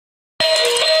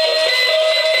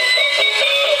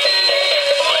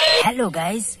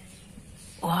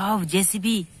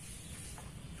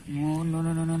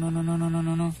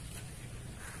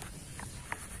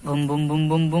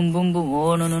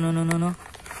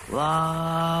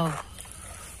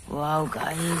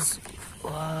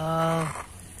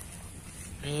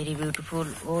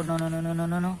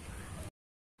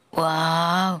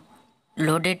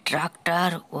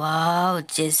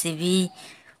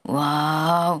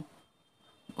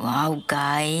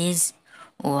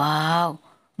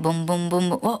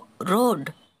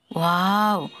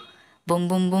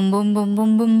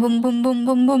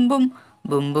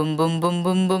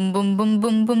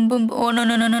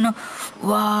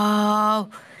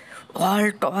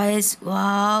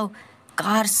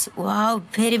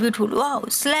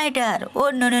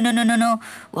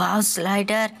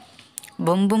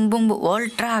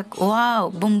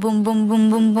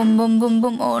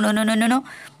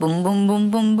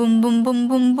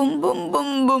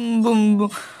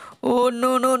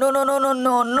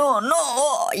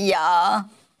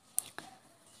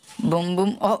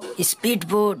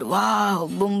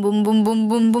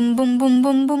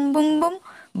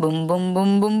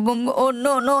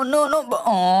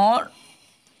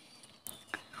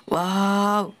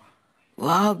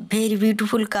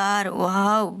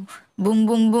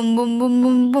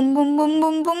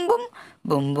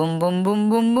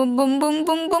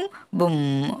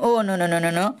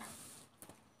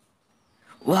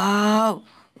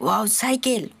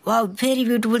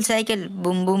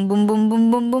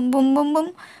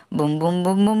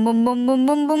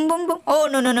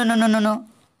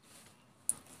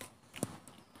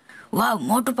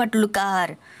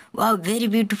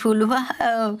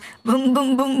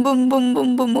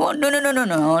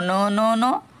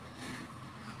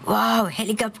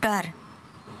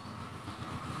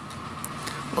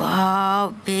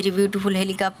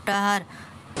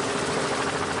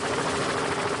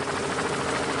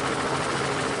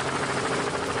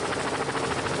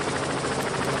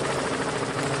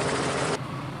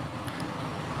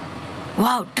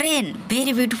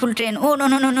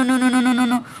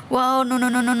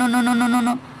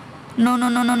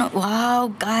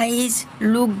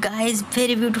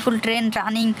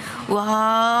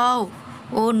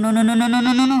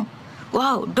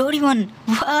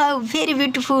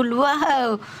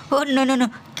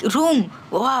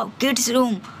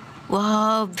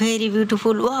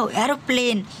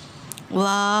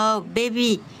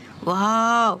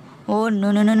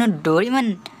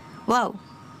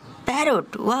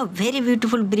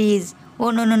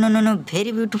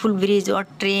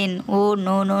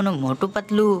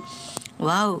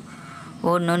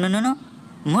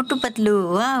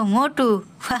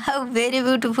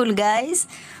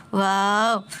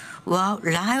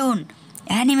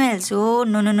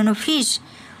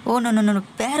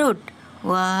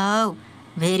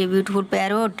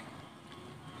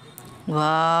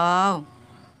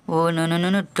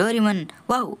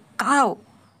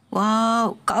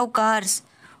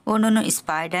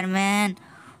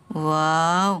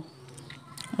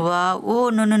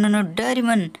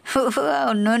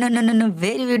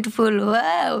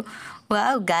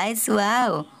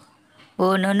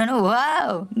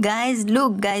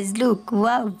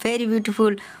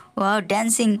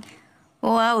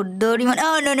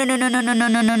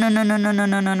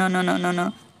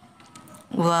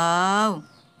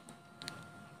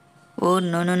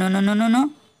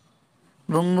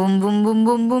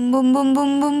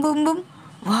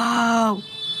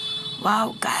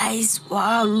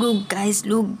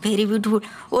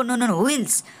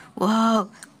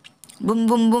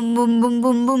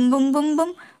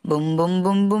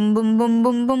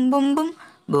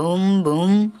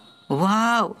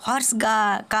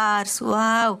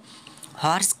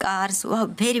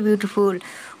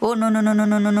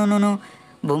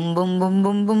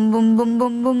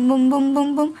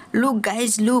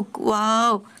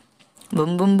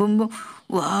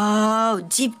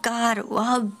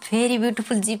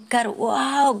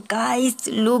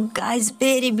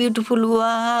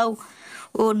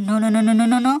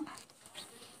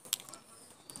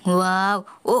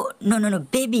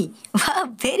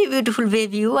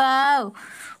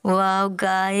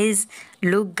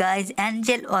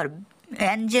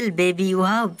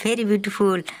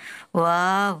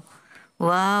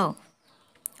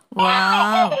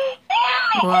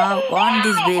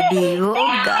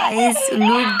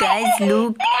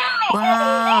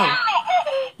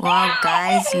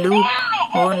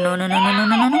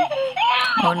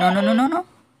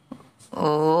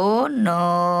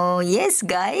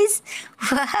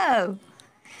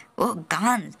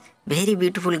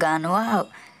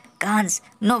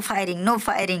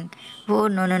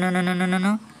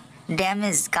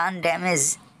damage, gun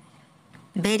damage.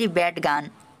 Very bad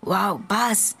gun. Wow,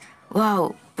 bus.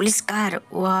 Wow, police car.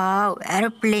 Wow,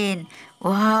 aeroplane.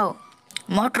 Wow,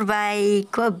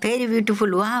 motorbike. Wow, very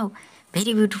beautiful. Wow,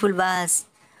 very beautiful bus.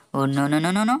 Oh no no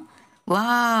no no no.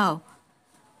 Wow,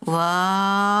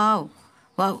 wow,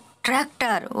 wow.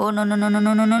 Tractor. Oh no no no no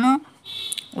no no no no.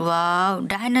 Wow,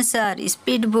 dinosaur.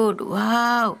 Speedboat.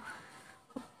 Wow.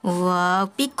 Wow,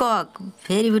 peacock,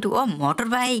 very beautiful. Oh,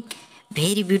 motorbike,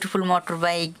 very beautiful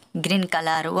motorbike, green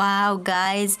color. Wow,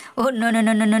 guys. Oh no no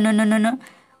no no no no no no no.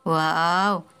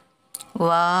 Wow,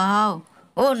 wow.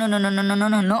 Oh no no no no no no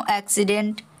no no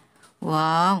accident.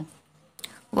 Wow,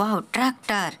 wow,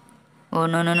 tractor. Oh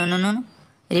no no no no no no.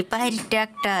 Repair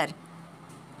tractor.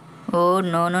 Oh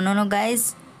no no no no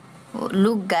guys. Oh,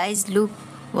 look guys, look.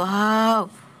 Wow.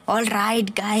 All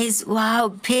right guys. Wow,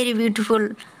 very beautiful.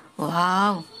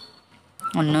 Wow.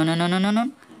 Oh no no no no no no.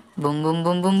 Boom boom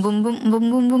boom boom boom boom boom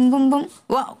boom boom boom boom.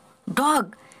 Wow,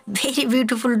 dog. Very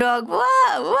beautiful dog.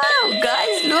 Wow, wow,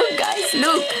 guys,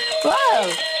 look.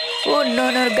 Wow. Oh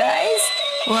no no guys.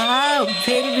 Wow,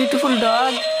 very beautiful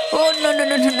dog. Oh no no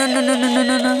no no no no no no no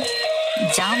no no.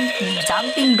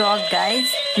 Jumping dog guys.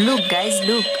 Look guys,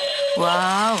 look.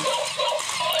 Wow.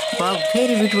 Wow,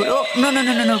 very beautiful. Oh no no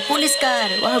no no no. Police car.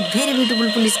 Wow, very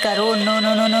beautiful police car. Oh no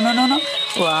no no no no no no.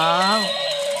 Wow.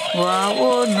 Wow,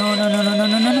 oh no no no no no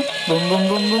no no no. Boom boom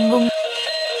boom boom boom.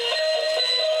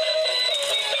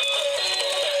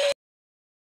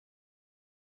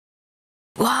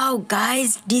 Wow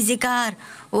guys, DJ car.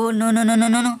 Oh no no no no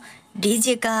no no.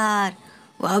 DJ car.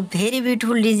 Wow, very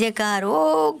beautiful DJ car.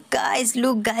 Oh guys,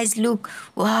 look.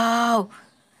 Wow.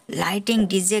 Lighting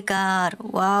DJ car.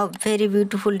 Wow, very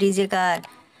beautiful DJ car.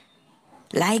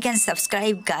 Like and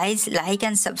subscribe guys. Like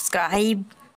and subscribe.